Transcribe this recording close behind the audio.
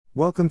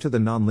Welcome to the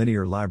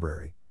Nonlinear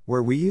Library,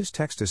 where we use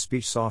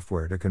text-to-speech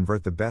software to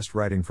convert the best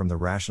writing from the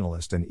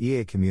rationalist and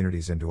EA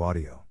communities into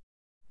audio.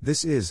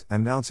 This is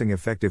Announcing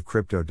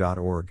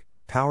EffectiveCrypto.org,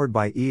 powered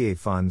by EA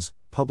Funds,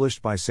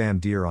 published by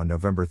SamDeere on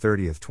November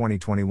 30,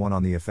 2021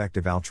 on the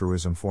Effective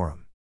Altruism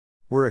Forum.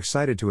 We're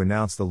excited to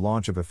announce the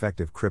launch of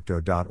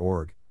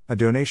EffectiveCrypto.org, a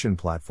donation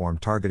platform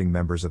targeting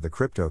members of the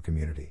crypto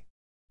community.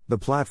 The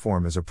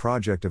platform is a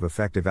project of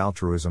Effective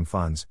Altruism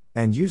Funds,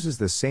 and uses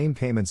the same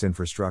payments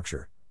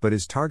infrastructure, but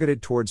is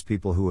targeted towards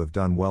people who have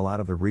done well out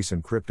of the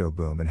recent crypto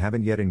boom and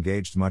haven't yet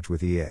engaged much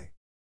with EA.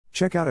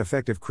 Check out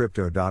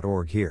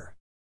EffectiveCrypto.org here.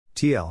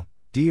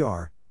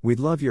 TLDR, we'd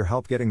love your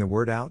help getting the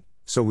word out,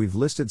 so we've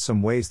listed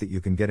some ways that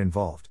you can get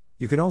involved.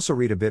 You can also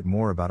read a bit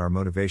more about our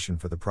motivation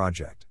for the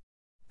project.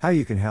 How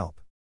you can help.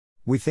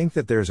 We think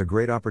that there's a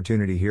great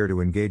opportunity here to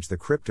engage the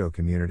crypto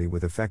community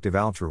with effective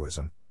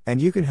altruism,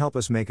 and you can help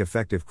us make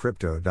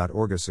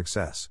EffectiveCrypto.org a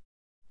success.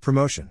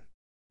 Promotion.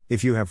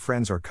 If you have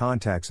friends or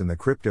contacts in the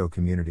crypto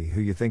community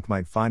who you think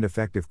might find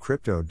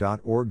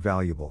EffectiveCrypto.org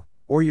valuable,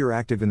 or you're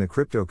active in the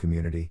crypto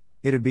community,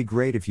 it'd be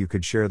great if you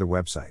could share the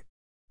website.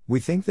 We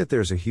think that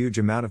there's a huge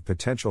amount of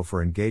potential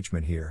for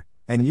engagement here,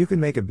 and you can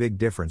make a big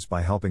difference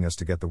by helping us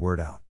to get the word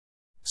out.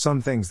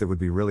 Some things that would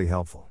be really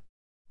helpful.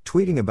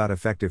 Tweeting about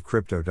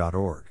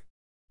EffectiveCrypto.org.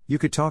 You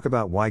could talk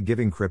about why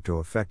giving crypto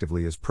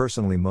effectively is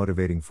personally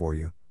motivating for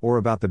you, or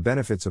about the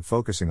benefits of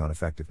focusing on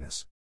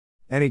effectiveness.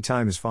 Any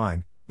time is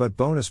fine, but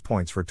bonus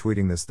points for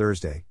tweeting this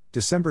Thursday,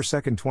 December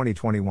 2,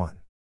 2021.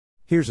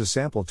 Here's a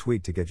sample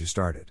tweet to get you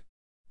started.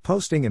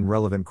 Posting in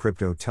relevant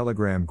crypto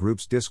Telegram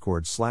groups,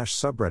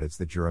 Discord/subreddits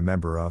that you're a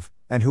member of,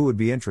 and who would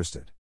be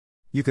interested.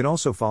 You can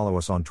also follow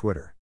us on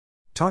Twitter.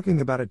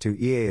 Talking about it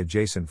to EA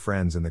adjacent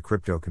friends in the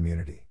crypto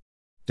community.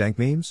 Dank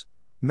memes?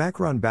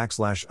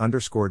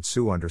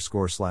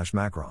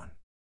 Macron_Tsu_/Macron.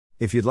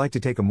 If you'd like to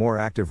take a more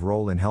active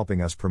role in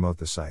helping us promote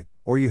the site,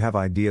 or you have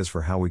ideas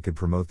for how we could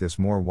promote this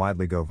more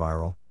widely go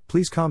viral,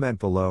 please comment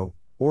below,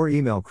 or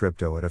email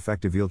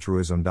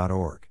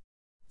crypto@effectivealtruism.org.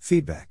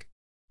 Feedback.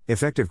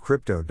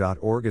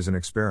 EffectiveCrypto.org is an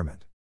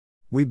experiment.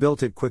 We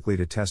built it quickly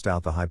to test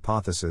out the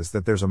hypothesis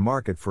that there's a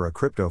market for a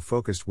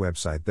crypto-focused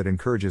website that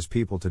encourages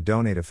people to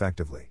donate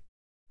effectively.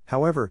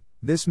 However,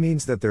 this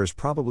means that there's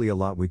probably a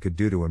lot we could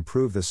do to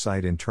improve the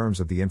site in terms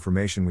of the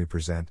information we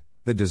present,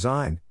 the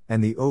design,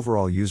 and the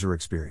overall user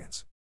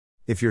experience.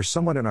 If you're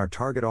someone in our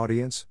target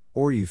audience,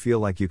 or you feel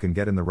like you can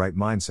get in the right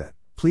mindset,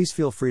 please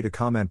feel free to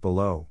comment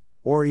below,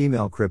 or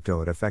email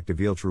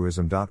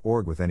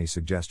crypto@effectivealtruism.org with any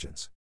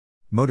suggestions.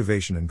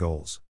 Motivation and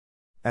goals.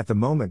 At the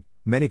moment,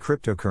 many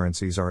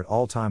cryptocurrencies are at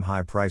all-time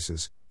high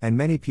prices, and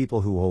many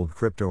people who hold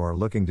crypto are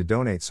looking to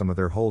donate some of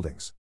their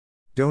holdings.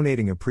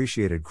 Donating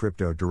appreciated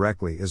crypto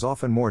directly is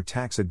often more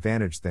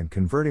tax-advantaged than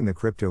converting the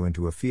crypto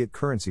into a fiat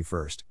currency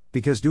first,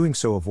 because doing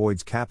so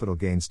avoids capital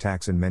gains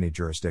tax in many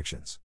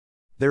jurisdictions.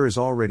 There is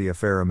already a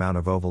fair amount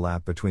of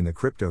overlap between the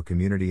crypto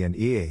community and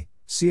EA,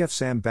 CF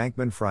Sam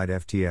Bankman-Fried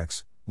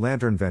FTX,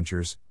 Lantern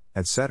Ventures,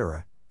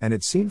 etc., and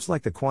it seems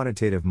like the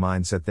quantitative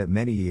mindset that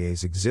many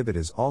EAs exhibit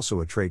is also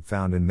a trait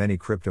found in many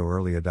crypto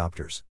early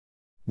adopters.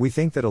 We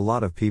think that a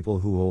lot of people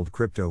who hold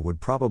crypto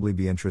would probably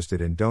be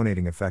interested in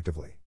donating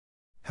effectively.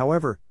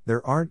 However,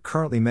 there aren't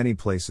currently many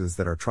places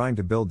that are trying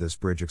to build this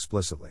bridge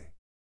explicitly.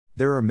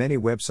 There are many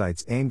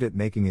websites aimed at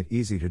making it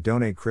easy to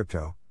donate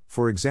crypto,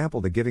 for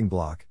example the Giving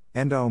Block,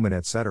 Endowment,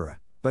 etc.,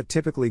 but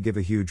typically give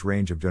a huge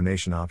range of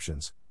donation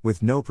options,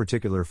 with no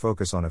particular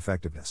focus on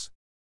effectiveness.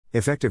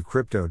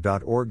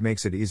 EffectiveCrypto.org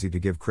makes it easy to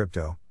give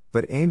crypto,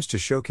 but aims to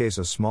showcase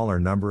a smaller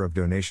number of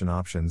donation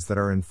options that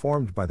are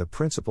informed by the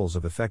principles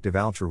of effective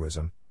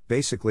altruism,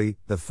 basically,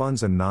 the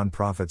funds and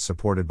non-profits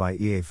supported by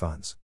EA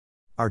funds.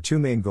 Our two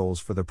main goals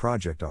for the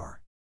project are: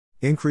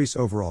 increase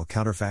overall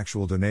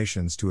counterfactual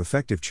donations to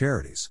effective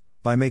charities,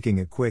 by making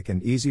it quick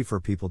and easy for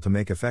people to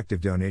make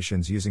effective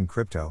donations using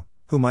crypto,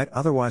 who might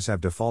otherwise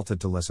have defaulted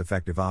to less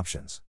effective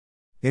options.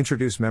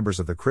 Introduce members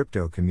of the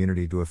crypto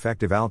community to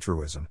effective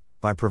altruism,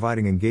 by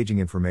providing engaging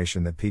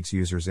information that piques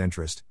users'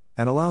 interest,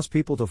 and allows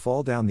people to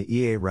fall down the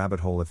EA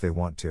rabbit hole if they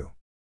want to.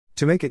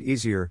 To make it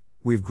easier,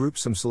 we've grouped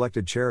some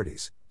selected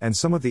charities, and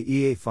some of the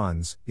EA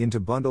funds, into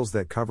bundles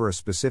that cover a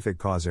specific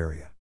cause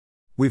area.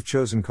 We've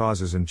chosen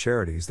causes and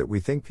charities that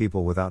we think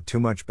people without too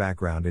much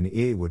background in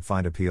EA would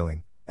find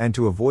appealing, and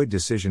to avoid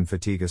decision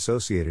fatigue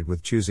associated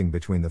with choosing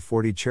between the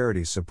 40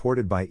 charities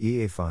supported by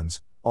EA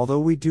funds, although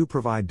we do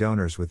provide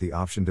donors with the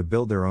option to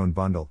build their own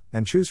bundle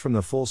and choose from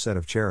the full set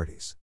of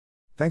charities.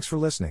 Thanks for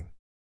listening.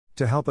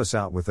 To help us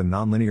out with the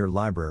Nonlinear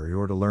Library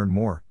or to learn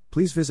more,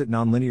 please visit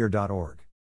nonlinear.org.